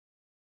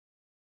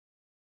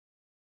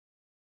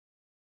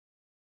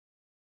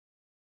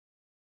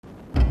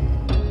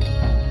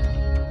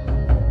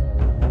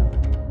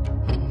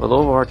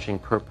overarching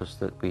purpose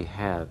that we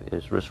have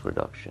is risk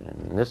reduction.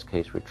 And in this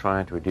case, we're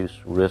trying to reduce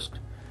risk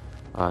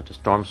to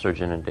storm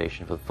surge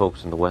inundation for the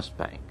folks in the West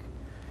Bank.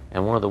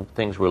 And one of the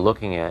things we're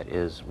looking at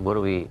is what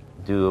do we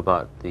do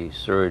about the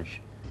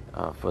surge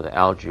for the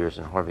Algiers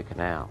and Harvey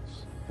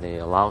canals. They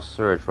allow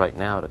surge right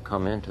now to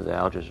come into the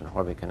Algiers and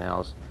Harvey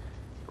canals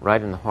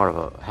right in the heart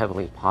of a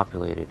heavily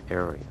populated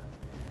area.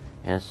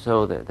 And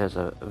so there's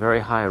a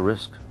very high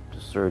risk to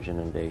surge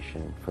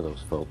inundation for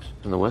those folks.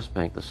 In the West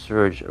Bank, the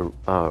surge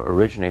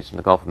originates in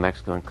the Gulf of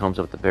Mexico and comes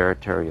up the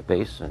Barataria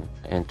Basin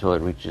until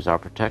it reaches our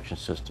protection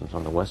systems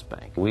on the West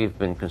Bank. We've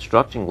been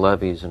constructing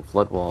levees and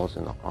flood walls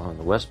on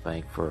the West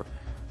Bank for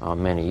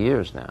many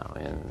years now,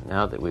 and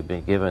now that we've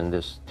been given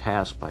this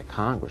task by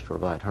Congress to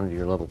provide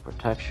 100-year level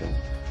protection,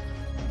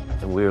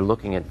 and we're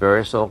looking at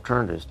various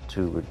alternatives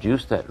to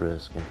reduce that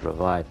risk and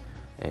provide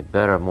a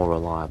better, more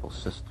reliable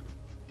system.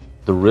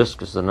 The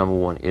risk is the number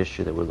one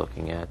issue that we're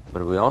looking at,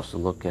 but we also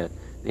look at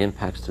the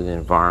impacts to the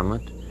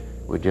environment.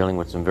 We're dealing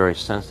with some very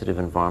sensitive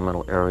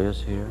environmental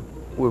areas here.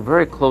 We're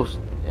very close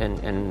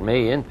and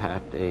may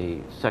impact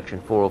a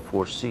Section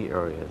 404C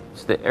area.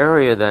 It's the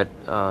area that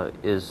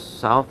is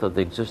south of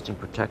the existing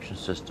protection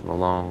system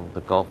along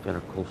the Gulf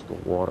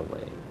Intracoastal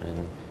Waterway,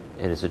 and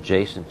it is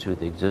adjacent to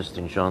the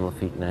existing Jean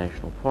Lafitte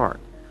National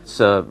Park. It's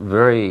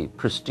very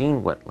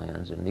pristine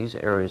wetlands, and these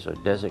areas are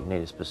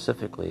designated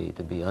specifically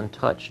to be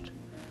untouched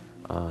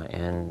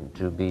and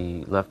to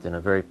be left in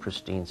a very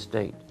pristine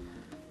state.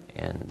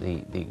 And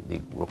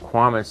the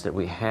requirements that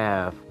we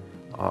have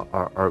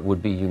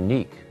would be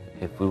unique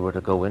if we were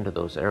to go into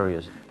those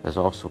areas. There's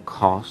also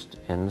cost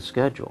and the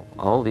schedule.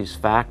 All these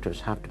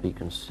factors have to be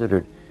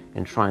considered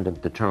in trying to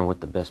determine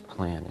what the best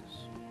plan is.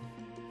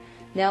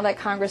 Now that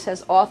Congress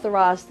has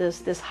authorized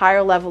this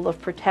higher level of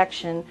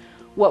protection,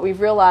 what we've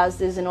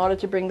realized is in order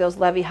to bring those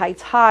levee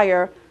heights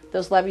higher,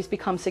 those levees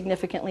become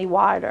significantly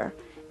wider.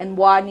 And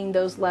widening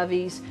those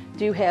levees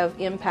do have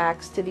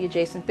impacts to the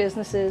adjacent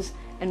businesses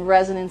and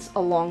residents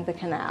along the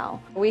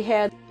canal. We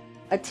had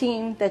a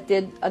team that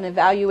did an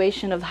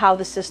evaluation of how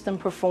the system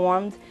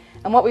performed,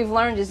 and what we've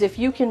learned is if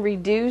you can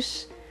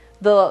reduce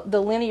the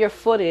linear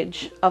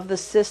footage of the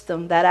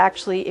system that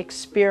actually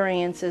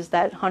experiences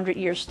that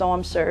 100-year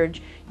storm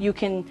surge, you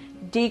can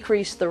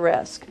decrease the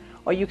risk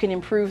or you can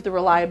improve the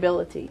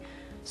reliability.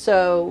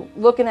 So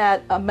looking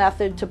at a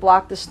method to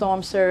block the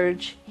storm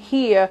surge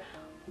here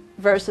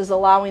versus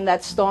allowing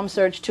that storm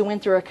surge to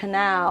enter a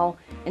canal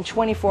and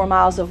 24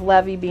 miles of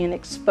levee being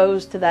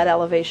exposed to that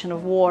elevation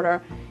of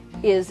water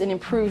is an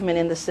improvement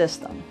in the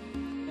system.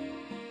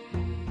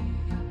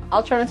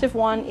 Alternative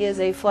 1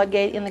 is a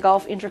floodgate in the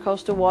Gulf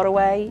Intracoastal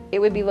Waterway. It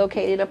would be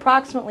located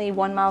approximately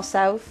 1 mile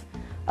south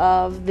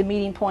of the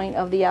meeting point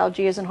of the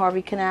Algiers and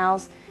Harvey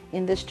canals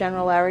in this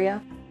general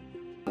area.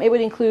 It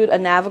would include a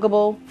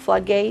navigable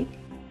floodgate,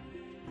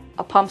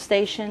 a pump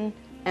station,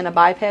 and a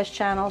bypass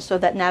channel so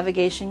that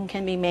navigation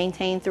can be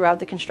maintained throughout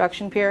the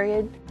construction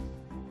period.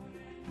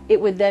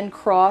 It would then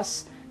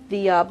cross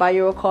the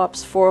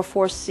BioCorp's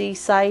 404C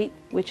site,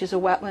 which is a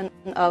wetland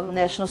of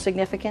national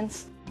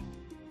significance.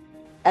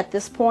 At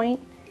this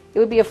point, it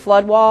would be a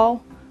flood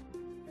wall,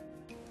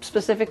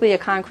 specifically a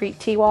concrete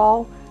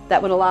T-wall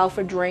that would allow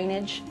for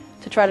drainage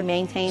to try to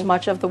maintain as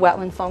much of the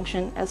wetland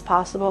function as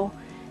possible.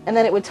 And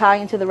then it would tie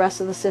into the rest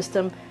of the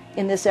system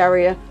in this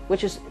area,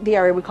 which is the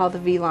area we call the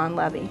VLON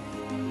levee.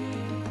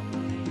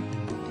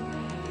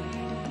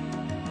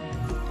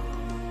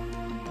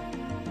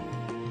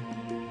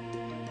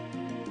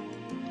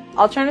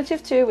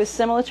 Alternative 2 is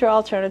similar to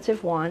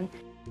Alternative 1.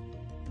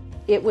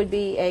 It would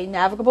be a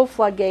navigable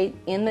floodgate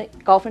in the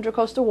Gulf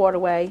Intracoastal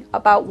Waterway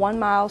about 1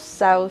 mile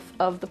south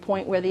of the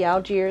point where the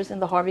Algiers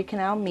and the Harvey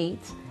Canal meet.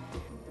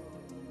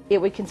 It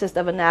would consist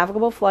of a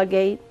navigable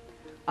floodgate,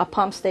 a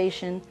pump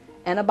station,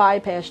 and a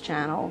bypass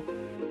channel.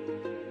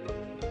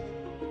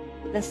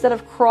 Instead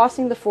of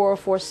crossing the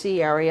 404C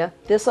area,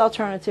 this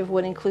alternative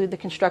would include the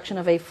construction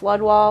of a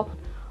flood wall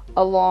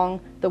along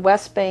the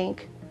west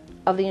bank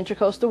of the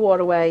Intracoastal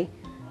Waterway,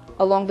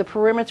 along the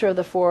perimeter of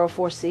the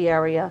 404C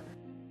area.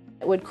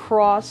 It would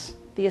cross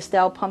the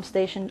Estelle Pump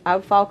Station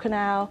outfall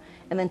canal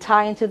and then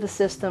tie into the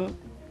system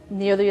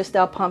near the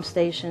Estelle Pump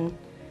Station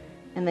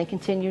and then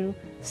continue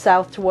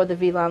south toward the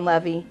VLON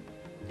levee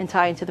and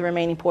tie into the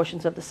remaining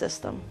portions of the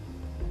system.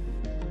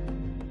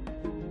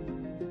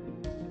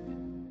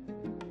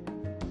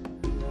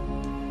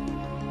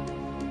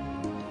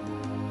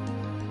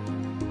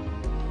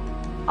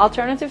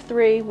 Alternative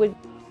 3 would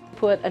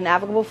put a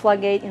navigable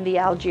floodgate in the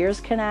Algiers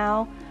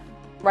Canal,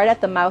 right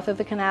at the mouth of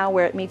the canal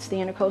where it meets the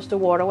Intracoastal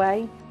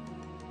Waterway.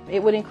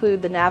 It would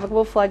include the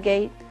navigable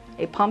floodgate,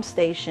 a pump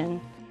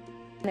station,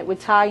 and it would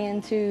tie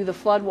into the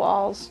flood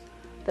walls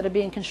that are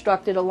being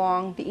constructed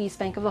along the east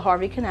bank of the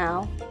Harvey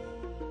Canal.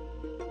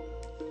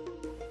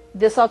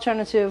 This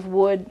alternative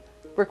would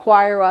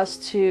require us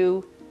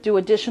to do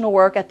additional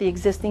work at the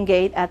existing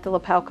gate at the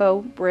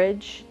Lapalco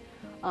Bridge.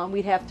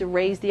 We'd have to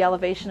raise the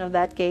elevation of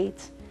that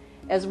gate,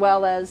 as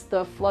well as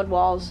the flood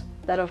walls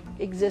that are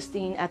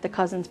existing at the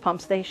Cousins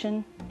Pump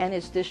Station and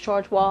its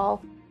discharge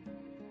wall.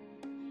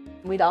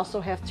 We'd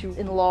also have to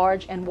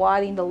enlarge and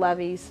widen the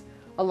levees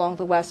along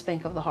the west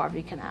bank of the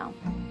Harvey Canal.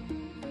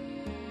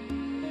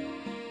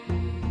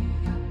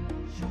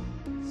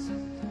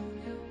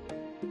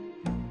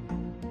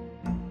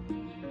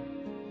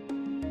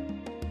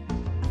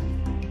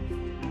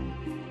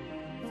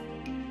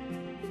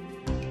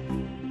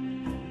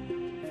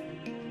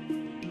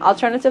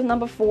 Alternative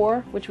number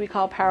 4, which we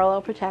call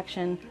parallel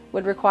protection,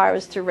 would require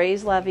us to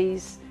raise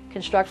levees,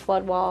 construct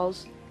flood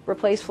walls,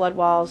 replace flood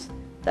walls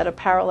that are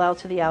parallel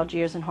to the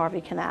Algiers and Harvey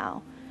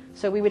Canal.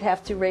 So we would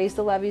have to raise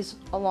the levees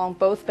along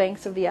both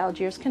banks of the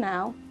Algiers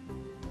Canal,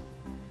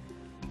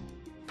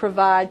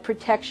 provide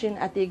protection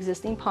at the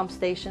existing pump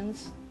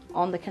stations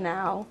on the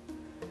canal.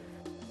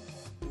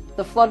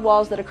 The flood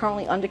walls that are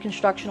currently under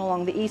construction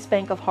along the east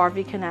bank of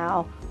Harvey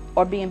Canal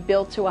are being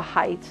built to a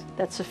height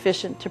that's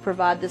sufficient to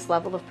provide this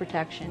level of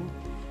protection.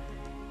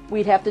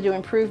 We'd have to do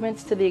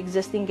improvements to the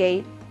existing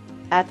gate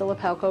at the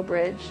Lapelco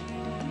Bridge,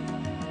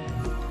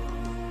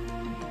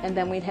 and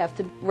then we'd have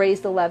to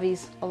raise the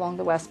levees along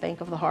the west bank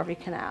of the Harvey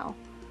Canal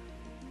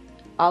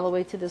all the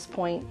way to this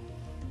point,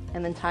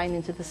 and then tying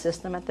into the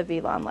system at the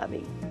Velon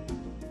levee.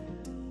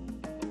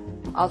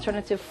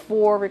 Alternative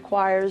 4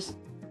 requires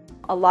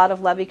a lot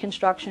of levee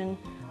construction,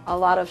 a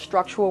lot of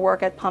structural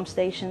work at pump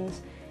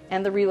stations,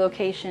 and the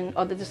relocation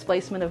or the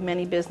displacement of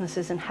many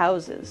businesses and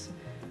houses.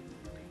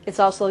 It's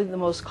also the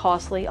most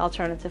costly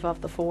alternative of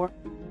the 4.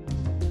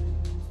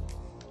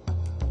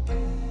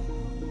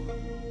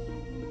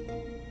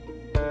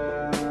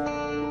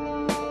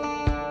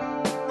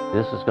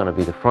 This is going to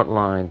be the front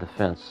line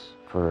defense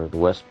for the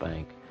West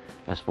Bank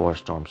as far as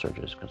storm surge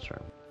is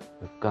concerned.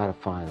 We've got to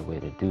find a way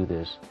to do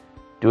this,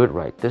 do it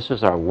right. This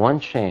is our one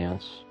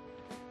chance,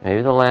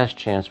 maybe the last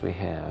chance we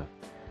have,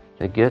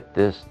 to get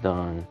this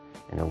done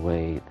in a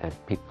way that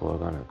people are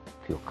going to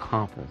feel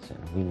confidence in.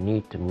 We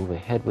need to move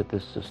ahead with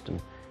this system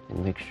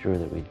and make sure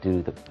that we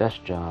do the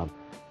best job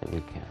that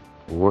we can.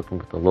 We're working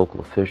with the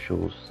local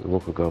officials, the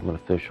local government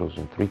officials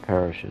in 3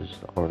 parishes,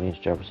 Orleans,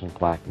 Jefferson,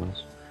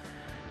 Clackamas,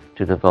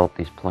 to develop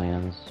these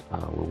plans.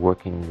 We're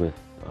working with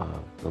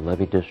the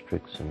levee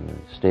districts in the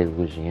state of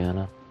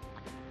Louisiana,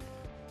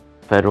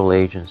 federal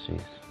agencies,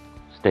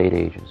 state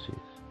agencies.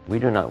 We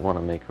do not want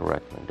to make a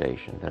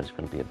recommendation that is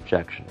going to be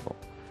objectionable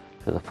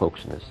to the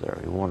folks in this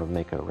area. We want to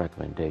make a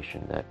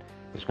recommendation that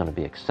is going to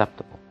be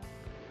acceptable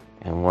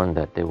and one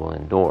that they will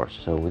endorse.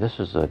 So this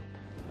is a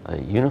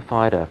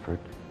unified effort.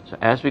 So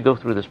as we go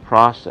through this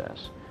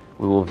process,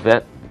 we will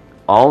vet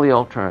all the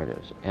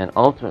alternatives, and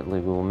ultimately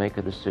we will make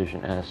a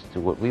decision as to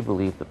what we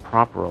believe the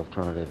proper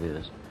alternative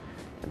is.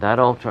 And that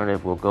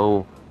alternative will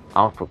go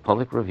out for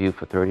public review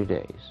for 30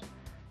 days.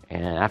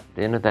 And at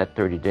the end of that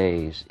 30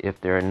 days, if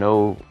there are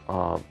no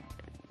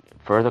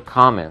further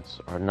comments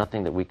or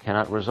nothing that we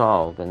cannot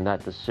resolve, then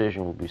that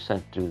decision will be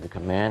sent to the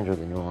commander of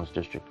the New Orleans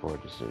District for a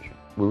decision.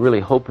 We're really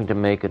hoping to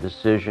make a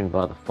decision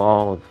by the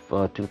fall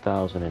of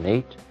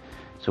 2008,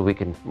 so we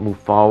can move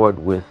forward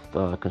with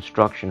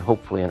construction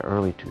hopefully in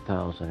early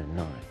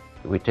 2009.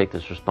 We take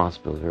this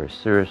responsibility very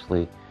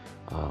seriously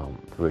to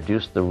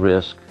reduce the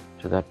risk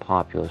to that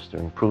populace, to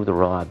improve the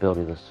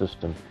reliability of the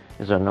system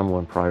is our number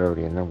one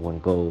priority and number one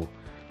goal,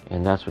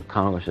 and that's what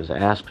Congress has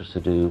asked us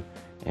to do,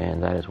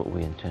 and that is what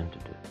we intend to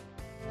do.